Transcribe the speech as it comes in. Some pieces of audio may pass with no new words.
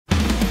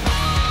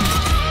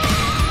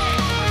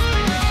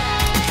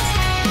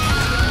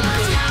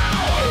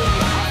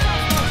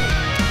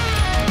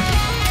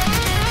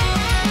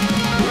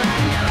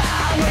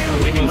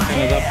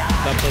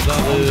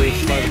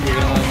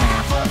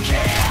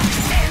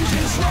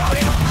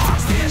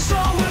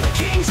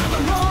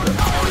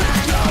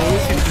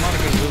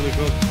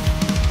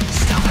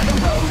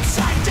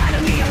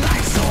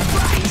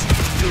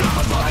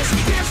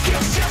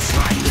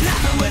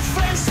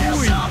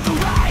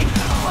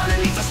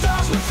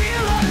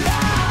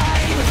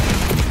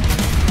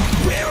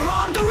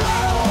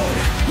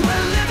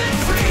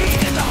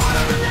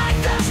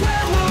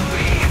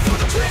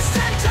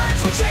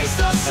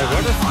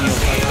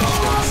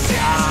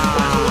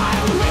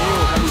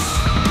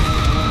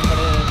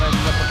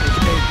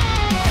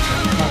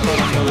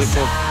really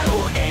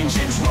cool.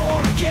 Engines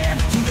roar again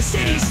through the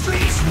city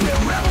streets. We're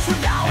rebels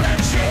without a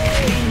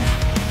chain.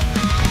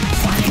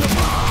 Fighting a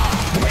bar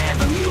where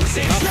the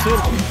music's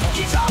loud.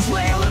 Guitars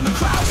wail in the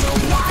crowd's a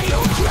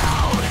wild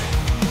crowd.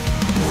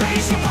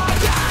 Raising our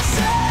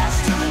glasses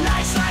to the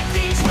nights like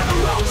these, where the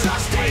roads are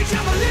stage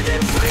and we're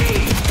living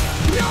free.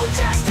 No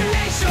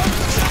destination,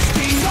 just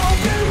the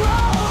open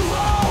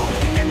road.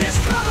 In this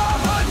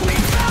brotherhood we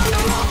found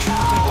a rock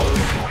code.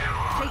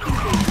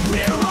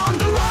 We're on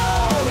the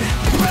road,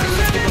 we're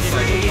living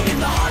free. In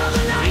the heart of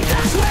the night,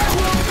 that's where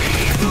we'll be.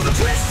 Through the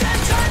twists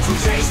and turns, we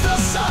chase the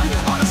sun.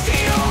 On a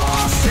steel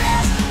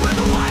horses, we're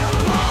the wild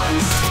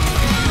ones.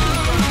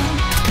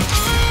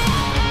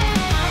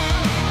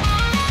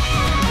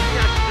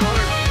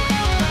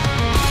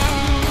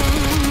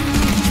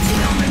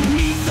 Down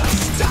beneath the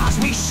stars,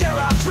 we share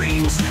our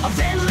dreams of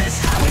endless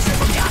highways and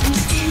forgotten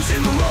schemes.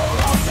 In the roar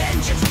of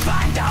vengeance, we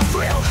find our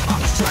thrill. On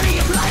this journey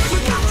of life,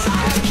 we got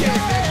time to kill.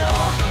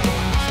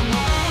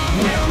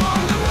 We're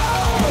on the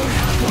road,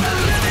 we're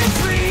living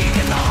free.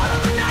 In the heart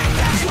of the night,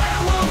 that's where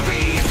we'll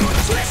be. Through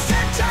the twists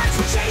and turns,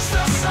 we chase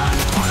the sun.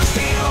 On a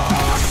steel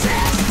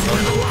horses,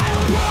 we're the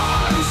wild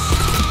ones.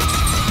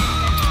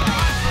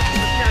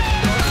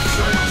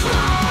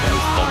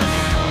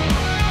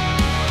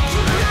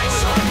 Through the night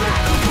so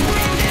black with the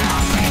wind in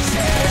our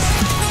faces.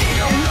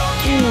 Still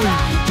looking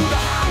back through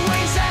the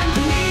highways and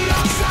the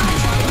neon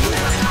signs. We're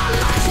living our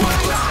lives,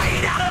 we're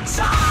right out of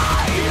time.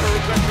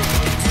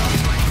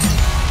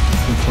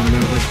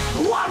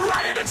 One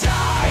right at a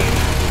time.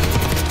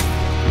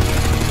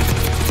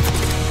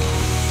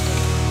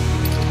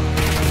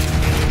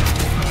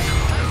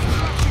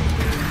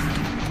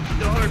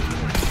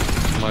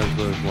 Mais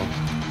dois lá.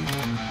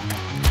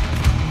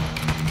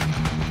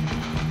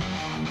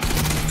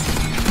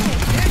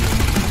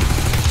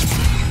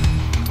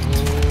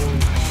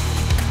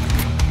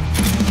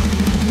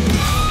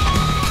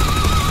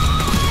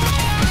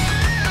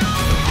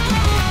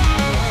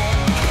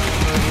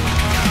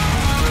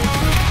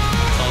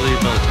 Ali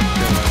tá.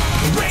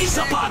 Raise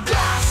up our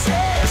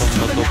glasses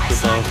to the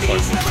nights like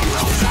these, where the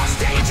roads are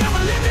stage and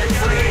we're living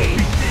free.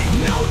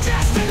 No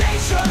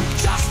destination,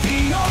 just the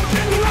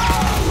open road.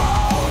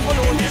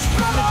 In this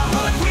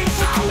brotherhood we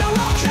found a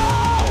rock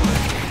code.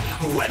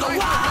 We're the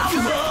wild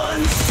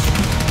ones.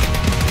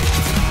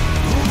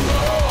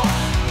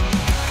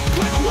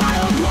 We're the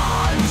wild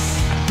ones.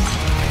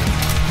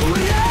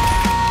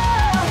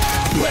 Yeah,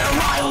 we're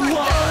wild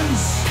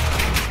ones.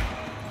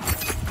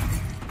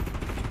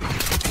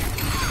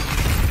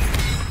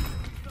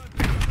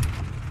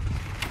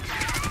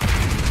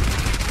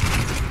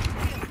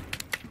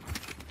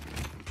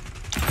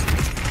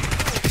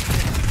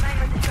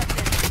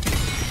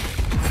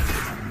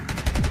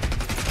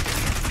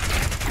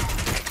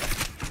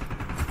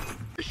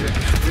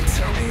 They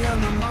tell me I'm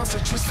the monster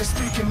just for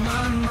speaking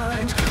my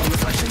mind. A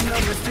reflection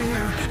of the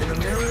fear in the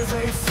mirror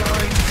they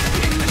find.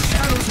 In the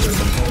shadows where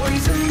the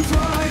poison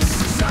flies.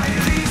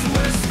 Society's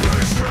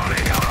whispers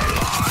drowning out our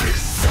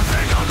lives.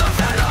 Something on the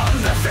venom,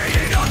 the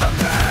fading on the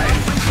pain.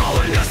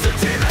 Calling us the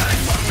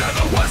demons,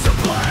 never was to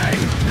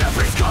blame.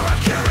 Every scar I'm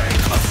carrying,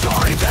 a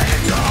story they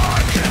ignore.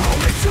 Can't hold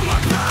me to my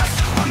past,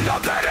 I'm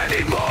not that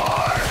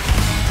anymore.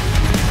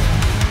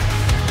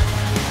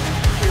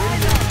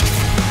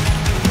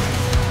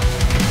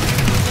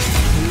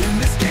 In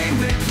this game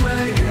they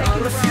play, I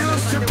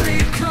refuse to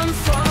be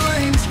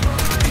confined.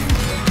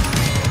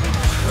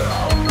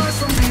 I'll rise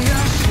from the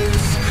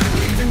ashes,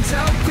 leaving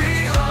doubt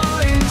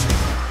behind.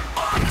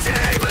 I'm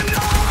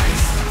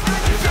demonized.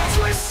 Don't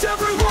twist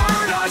every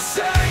word I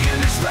say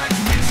and expect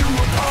me to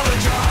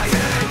apologize.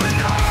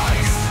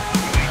 Demonized,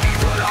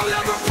 but I'll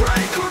never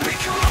break or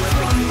become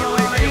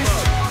compromised.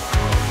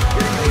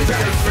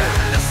 They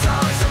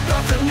fantasize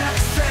about the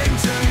next thing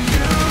to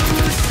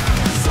use,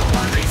 so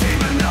I be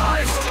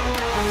demonized.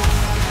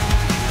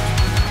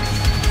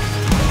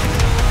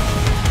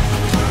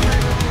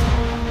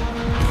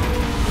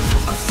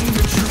 I've seen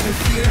the truth and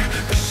fear,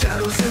 the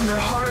shadows in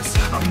their hearts.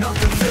 I'm not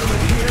the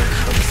villain here,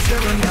 I'm just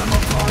staring at my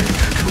part.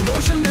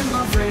 Corrosion in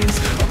my veins,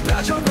 a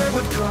badge I wear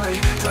with pride.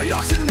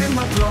 Dioxin in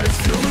my blood, it's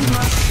fueling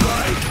my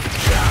stride.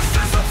 Cast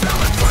as a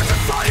talent, burns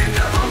and fire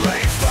never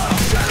rains.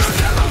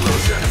 Shattered an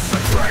illusion, it's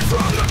the cry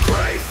from the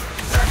grave.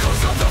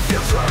 Echoes of the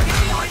future,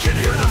 I can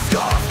hear them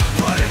scoff.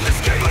 But in this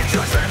game of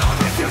judgment, I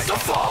refuse to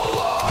fall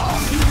off.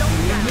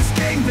 In this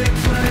game they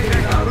play,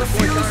 I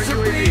refuse to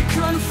be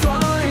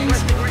confined.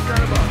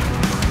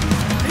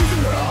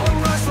 I'll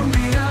rise from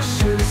the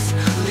ashes,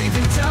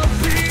 leaving doubt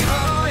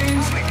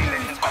behind.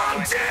 I'm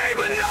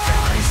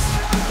demonized.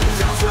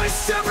 Don't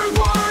twist every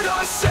word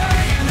I say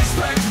and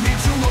expect me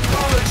to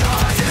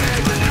apologize.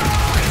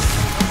 Demonized,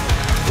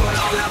 but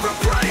I'll never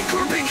break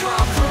or be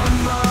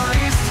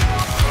compromised.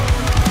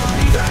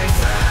 They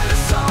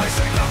fantasize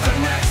about the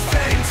next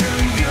thing to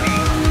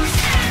use,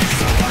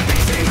 so I be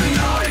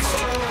demonized.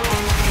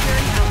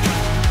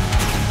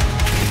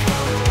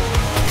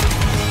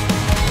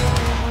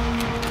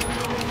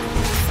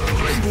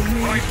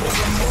 Right for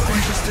the more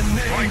than just a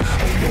name.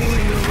 A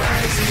warrior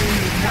rising,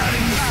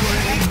 igniting the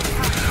flame.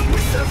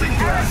 With every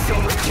breath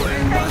I'll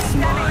reclaim what's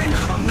mine.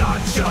 I'm not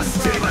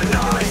just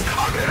demonized,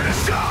 I'm gonna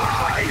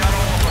shine.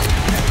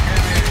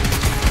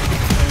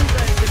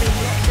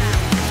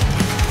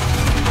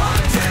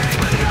 I'm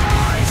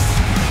demonized.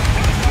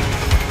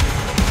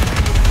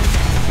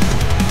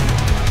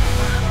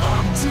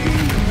 I'm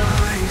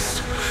demonized.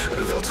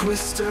 They'll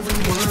twist every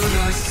word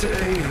I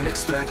say and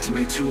expect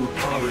me to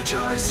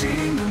apologize.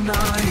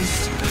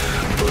 Demonized,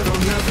 but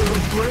I'll never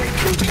break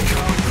or be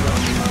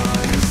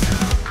compromised.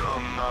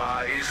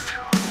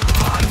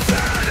 I'm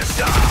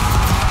fantasized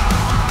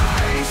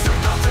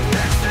about the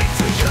next thing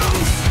to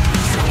use,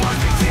 so I'm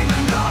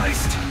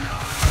demonized.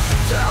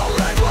 They'll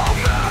label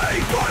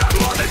me, but I'm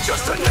more than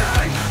just a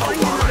name. A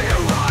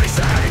warrior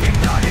rising,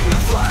 igniting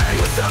the flame.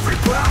 With every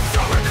breath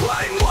I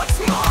reclaim what's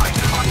mine.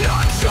 I'm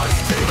not just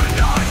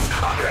demonized,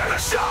 I'm here to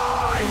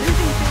shine.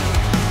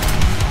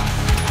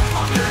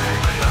 I'm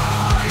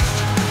demonized.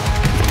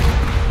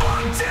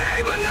 I'm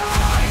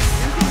demonized.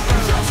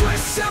 They'll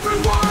twist every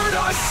word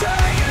I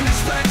say and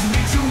expect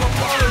me to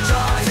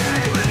apologize.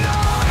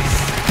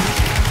 Demonized,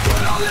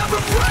 but I'll never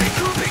break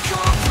or be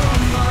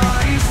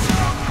compromised.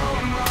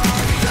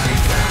 They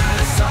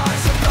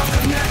fantasize about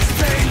the next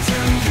thing to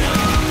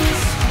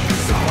use,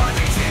 so I'm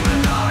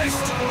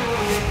demonized.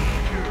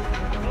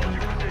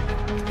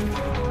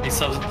 E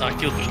sabes, há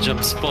aqui outro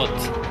jump spot.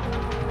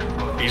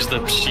 Ires da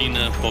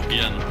piscina para o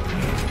piano.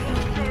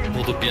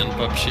 Ou do piano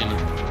para a piscina.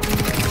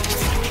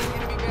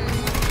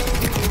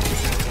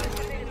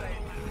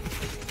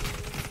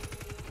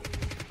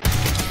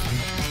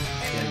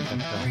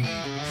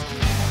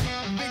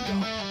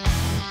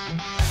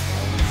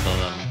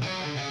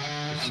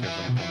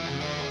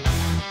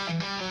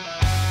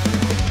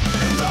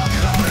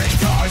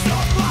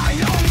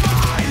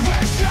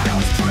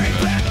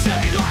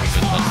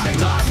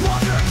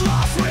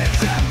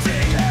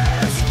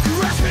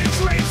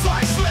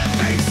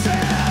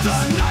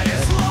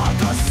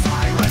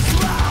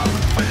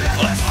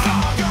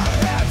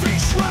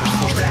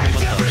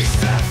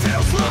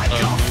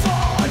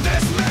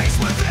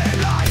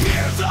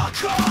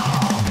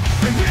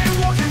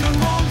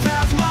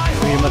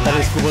 Matar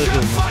esse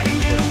cobrador.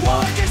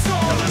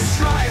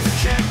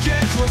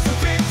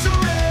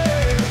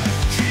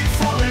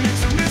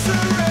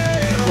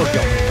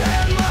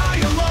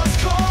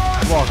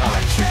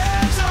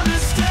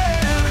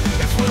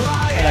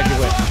 Olha aqui,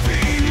 ué.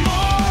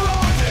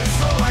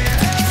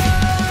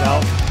 Tchau.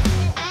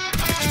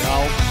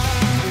 Tchau.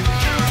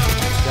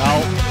 Tchau.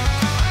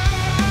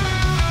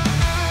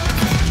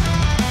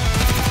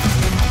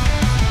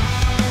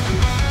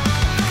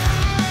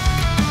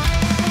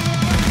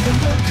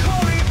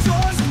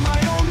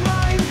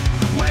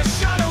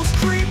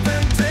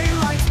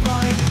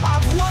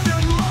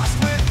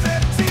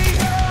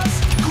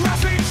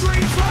 Grasping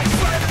dreams like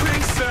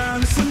slipping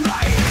sands, the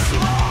night is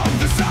long.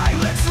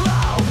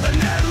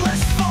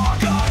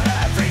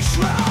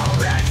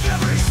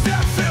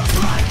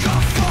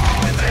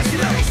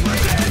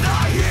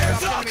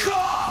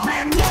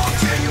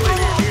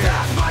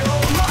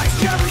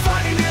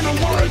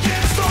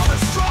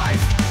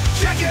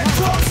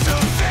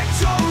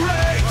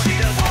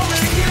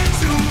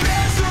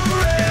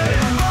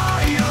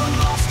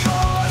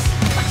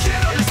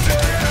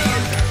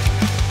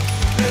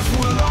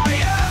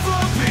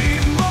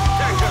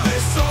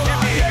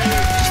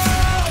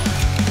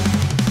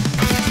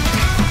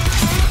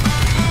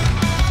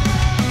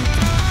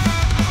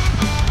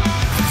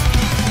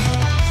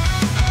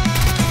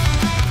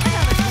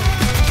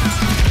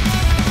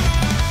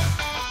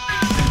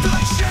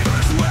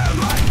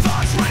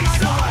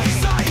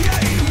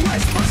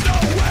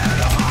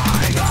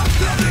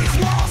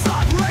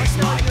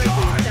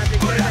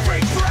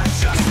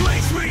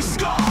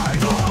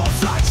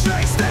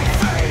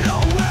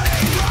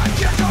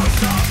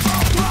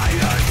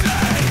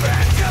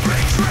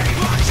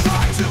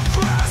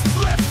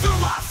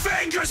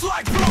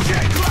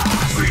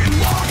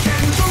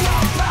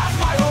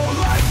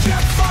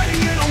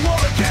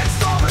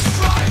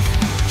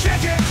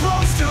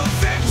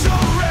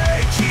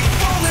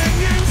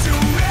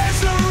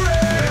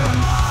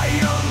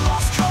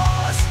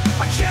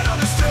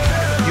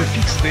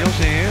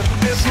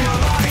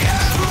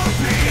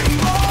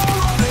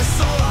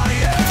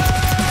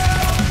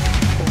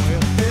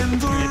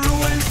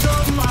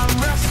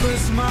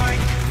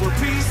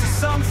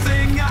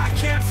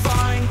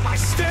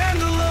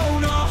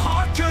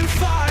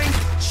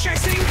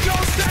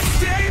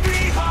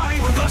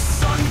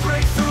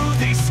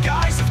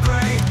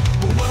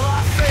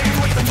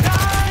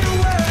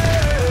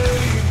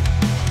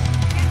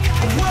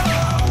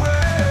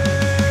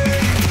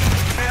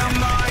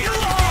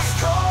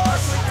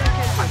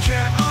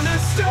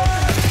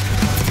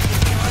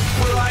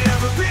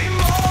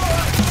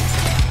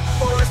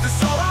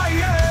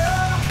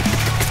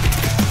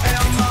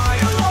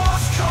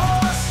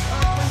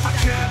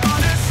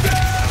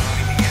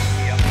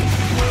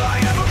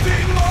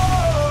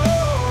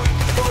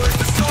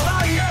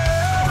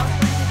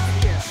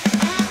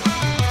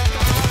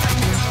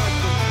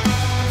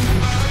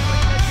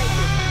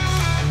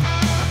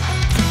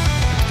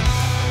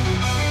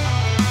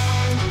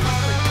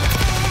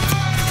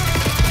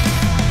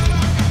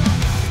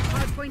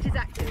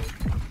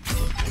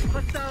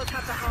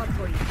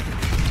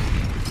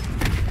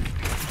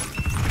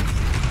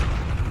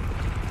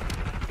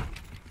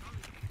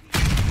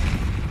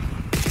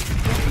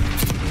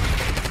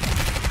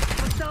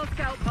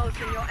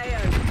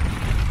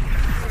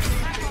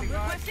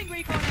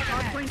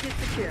 Checkpoint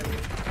is secure.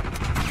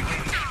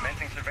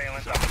 Commencing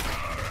surveillance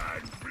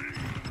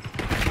operation.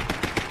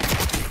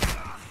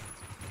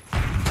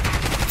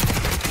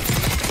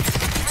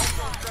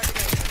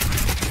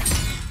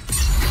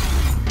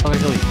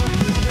 Olha ali.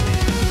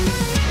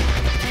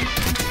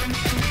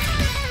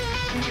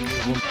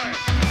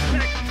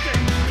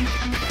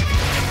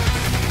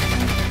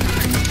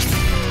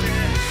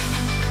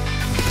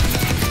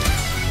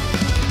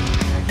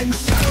 And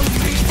shadows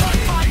beat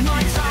by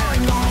my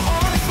time. My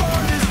heart for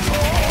this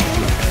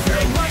cold.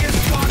 Their light has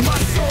got my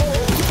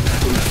soul.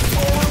 The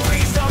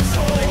stories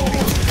untold.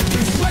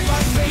 Despite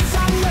my fate,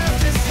 I left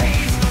this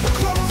hate. The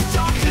close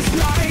darkest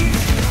night.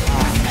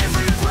 With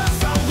every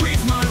breath I'll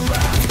breathe my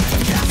wrath.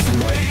 Cast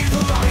away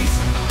the light.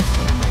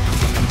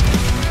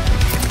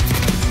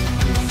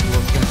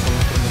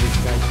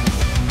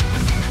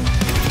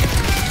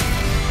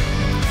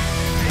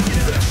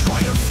 The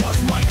triumph was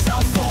my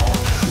downfall.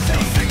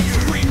 They think you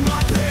read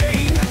my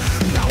pain.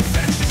 Now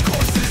vengeance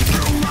courses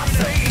through my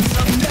veins.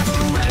 A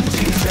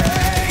never-ending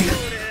chain.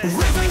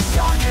 Rhythm's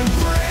dark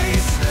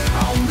embrace.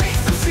 I'll make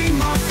them see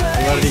my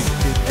face.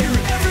 In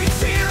every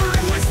tear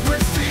and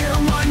whispered fear,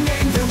 my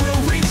name they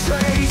will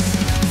retrace.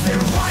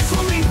 Their lies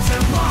will lead to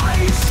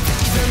lies.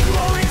 Their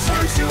glory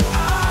turn to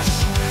ash.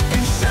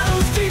 In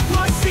shadows deep,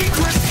 my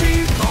secrets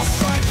keep. I'll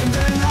strike and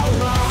then I'll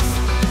laugh.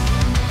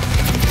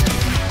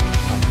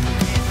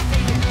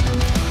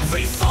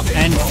 They thought they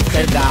And broke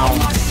stay down.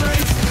 my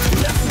strength,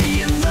 left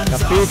me in the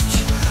dust. Capite?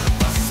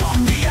 But from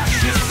the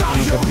ashes I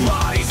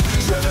arise,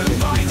 driven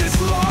by this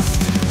lust.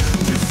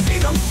 To see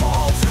them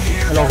fall, to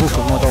hear Hello, them Hugo,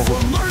 call not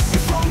for mercy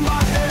from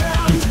my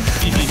hand.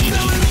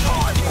 Still in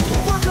heart,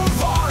 work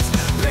of art,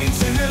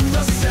 painted in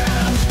the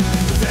sand.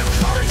 Their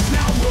courage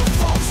now will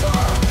falter,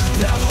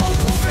 their hope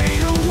will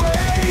fade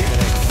away.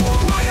 For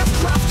I have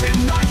crafted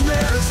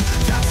nightmares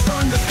that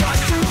turn the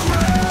skies to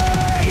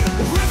gray.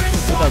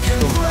 Rivens dark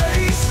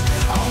embrace,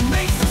 I'll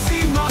make them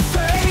see my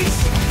face.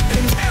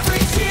 In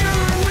every tear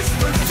and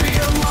whispered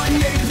fear, my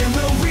name they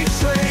will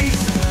retrace.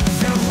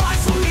 Their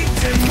lies will lead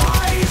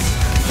demise,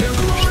 their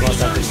glory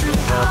turn to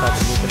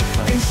ash.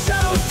 In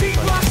shadows deep,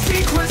 my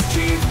secrets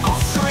keep. I'll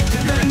strike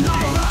and then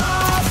I'll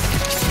laugh.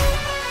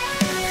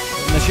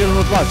 Nasceram no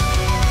outro lado.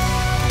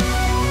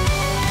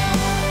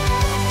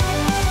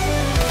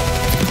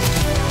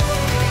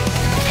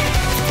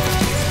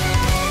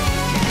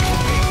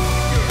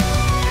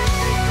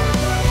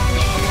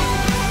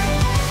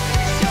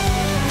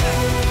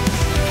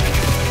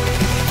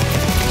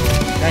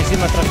 Cá em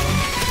cima atrás.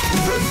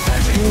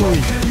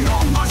 And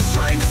all my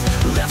strength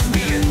left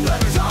me in the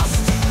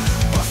dust.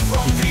 But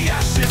from the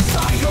ashes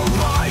I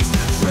arise,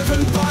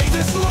 driven by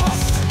this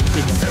lust.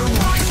 Their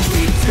lies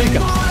lead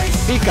demise,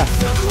 Fica.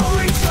 their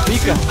glory turns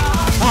Fica. to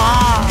ash.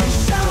 Ah!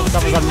 Shadows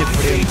Estavas deep, à minha my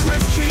frente.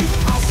 secrets keep.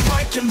 I'll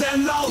strike and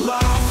then I'll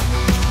laugh.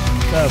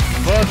 The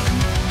fuck?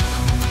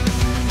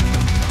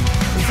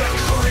 Their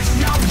courage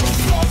now will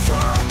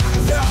falter,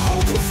 their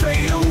hope will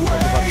fade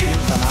away.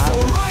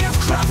 For I have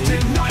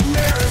crafted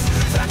nightmares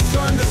that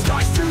turn the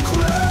skies to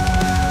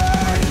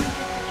gray.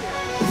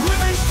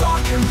 Revenge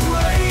dark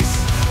embrace,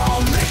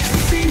 I'll make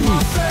them see my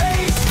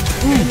face.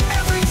 In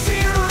every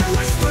tear and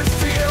whispered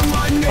fear,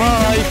 my name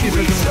Ai, que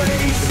will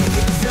retrace.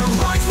 Their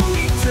lies will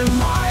lead to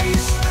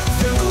lies,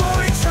 their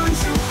glory turn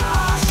to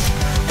ash.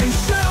 And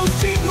shadows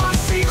deep, my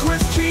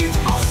secrets keep.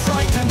 I'll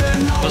strike and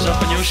then I'll Mas já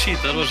apanhei um laugh.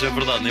 cheater hoje, é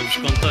verdade, nem vos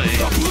contei.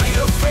 The blade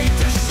of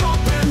fate is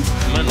sharpened.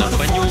 Mano,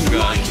 apanhei um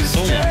gajo, só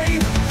um.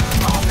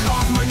 I'll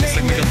carve my name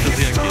como é que in ele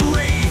fazia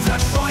history.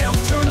 That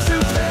triumph turns to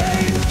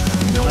pain.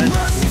 No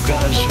mercy O for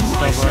gajo the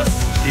estava righteous.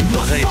 tipo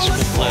rage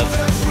Knowledge for completo.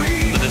 the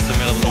free. Mas essa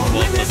merda não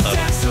volta, Limits sabe?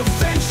 dance of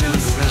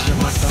vengeance. O gajo a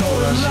My matar soul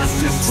toda a at last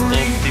gente is non-stop,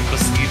 free. tipo a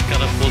seguir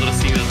cara podre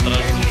assim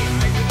atrás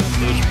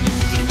dos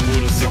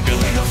muros e o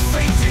Blade cara. of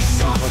fate is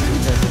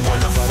sharpened. By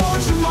the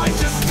forge of my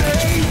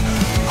disdain.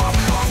 I'll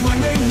carve my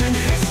name in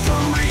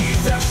history.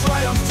 That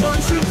triumph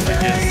turns to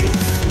pain.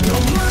 No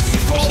mercy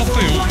for Mas só the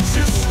foi um.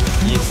 righteous.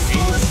 E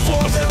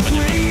For não the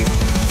apanhei free.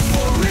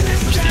 For in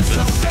its Mas dance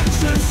tipo, of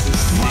vengeance.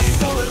 My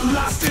soul at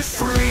last is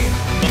free.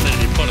 não tens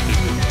repórter.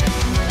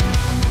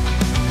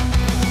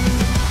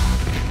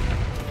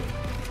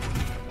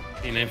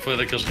 E nem foi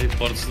daqueles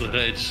reportes de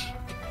rage.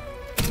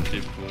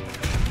 Tipo.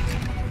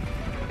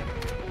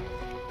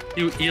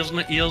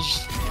 E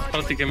eles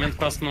praticamente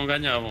quase que não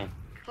ganhavam.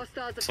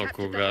 Hostiles have Só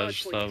que o captured the gajo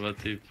hardpoint. estava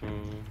tipo.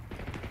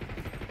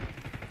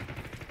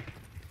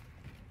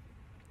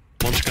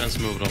 Bom descanso,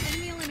 meu bro.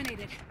 Enemy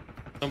eliminated.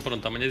 Então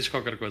pronto, amanhã diz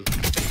qualquer coisa.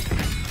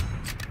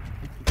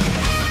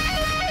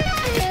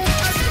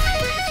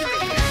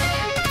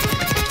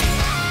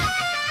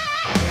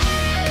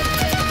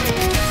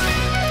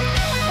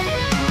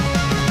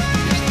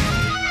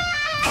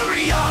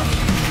 Hurry up!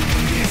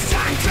 It's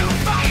time to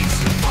fight!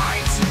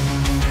 Fight!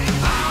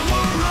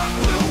 Our luck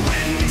will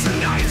win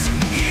tonight.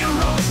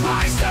 Heroes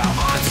rise, their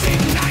hearts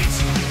ignite.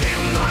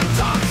 In the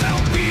dark,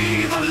 there'll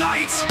be the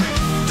light.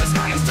 The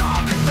sky is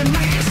dark, the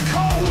night is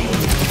cold.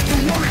 The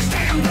warriors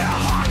stand, their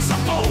hearts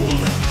are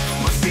bold.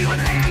 Must feel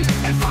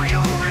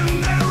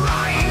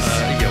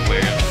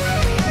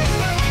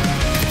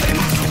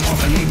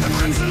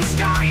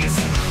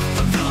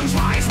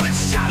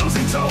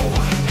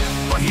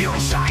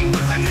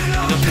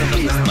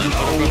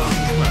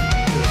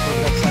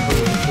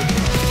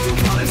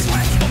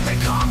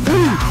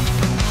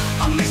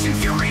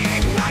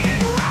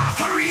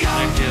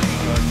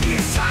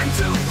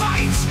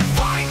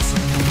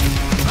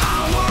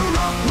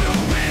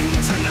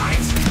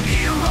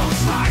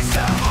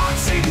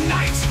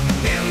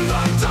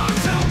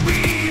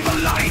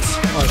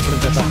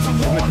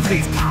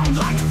Blades pound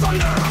like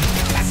thunder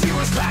as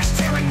heroes clash,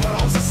 tearing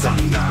worlds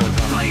asunder.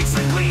 Blades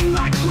that gleam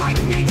like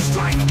lightning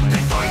strike.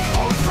 They fight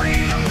for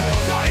freedom,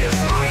 Gaia's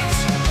right.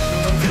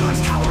 Villains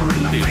cower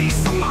in the face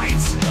of might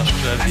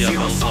as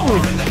heroes soar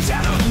in the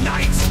dead of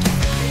night.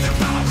 Their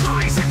battle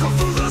cries echo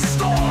through the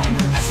storm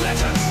as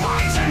legends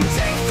rise and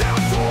take their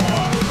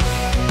form.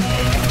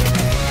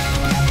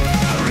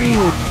 Hurry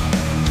up,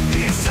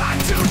 it's time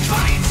to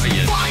fight.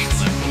 Fight.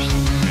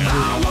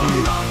 Our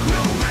love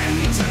will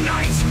end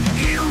tonight.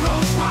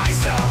 Heroes rise,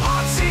 their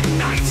hearts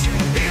ignite.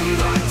 In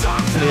the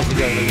dark there'll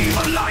be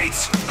a light.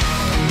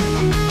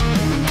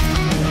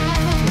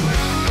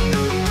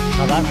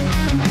 Sabar.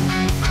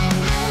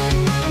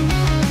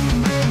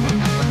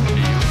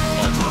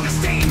 The cloak is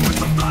stained with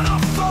the blood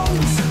of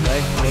foes.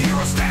 A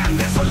hero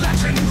stand as the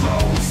legend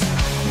grows.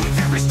 With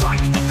every strike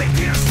they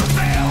pierce the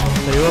veil.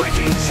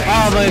 Breaking chains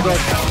Oh my that god.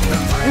 held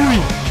them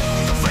frail.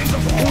 The flames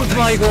of war Oh they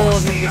my god.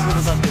 scorch the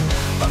earth.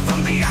 But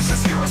from the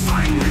ashes heroes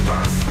find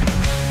rebirth.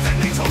 Then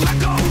they to let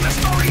go, their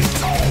stories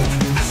told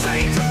as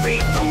they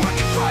defeat the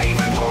wicked, brave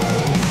and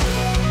bold.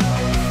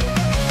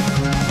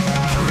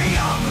 Hurry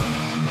up,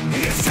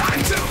 it's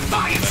time to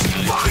fight,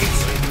 fight.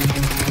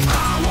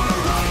 Our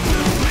love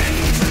will win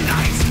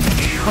tonight.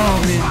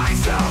 Heroes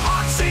rise, their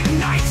hearts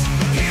ignite.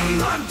 In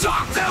the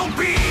dark there'll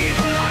be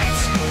the light.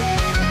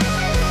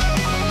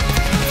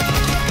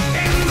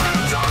 In the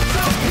dark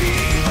there'll be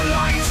the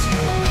light.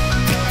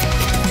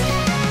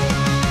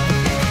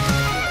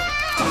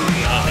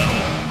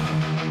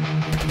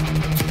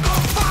 The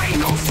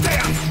final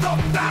stand, the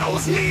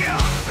battle's near.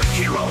 The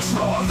heroes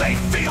roar, they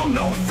feel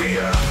no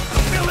fear.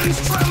 The villains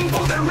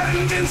tremble, their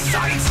end in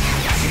sight.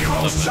 As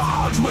heroes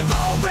charge with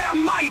all their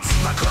might.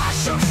 The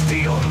clash of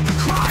steel, the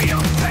cry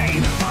of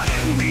pain. But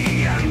in the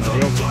end, the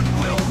good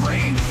will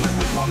reign.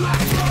 With one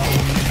last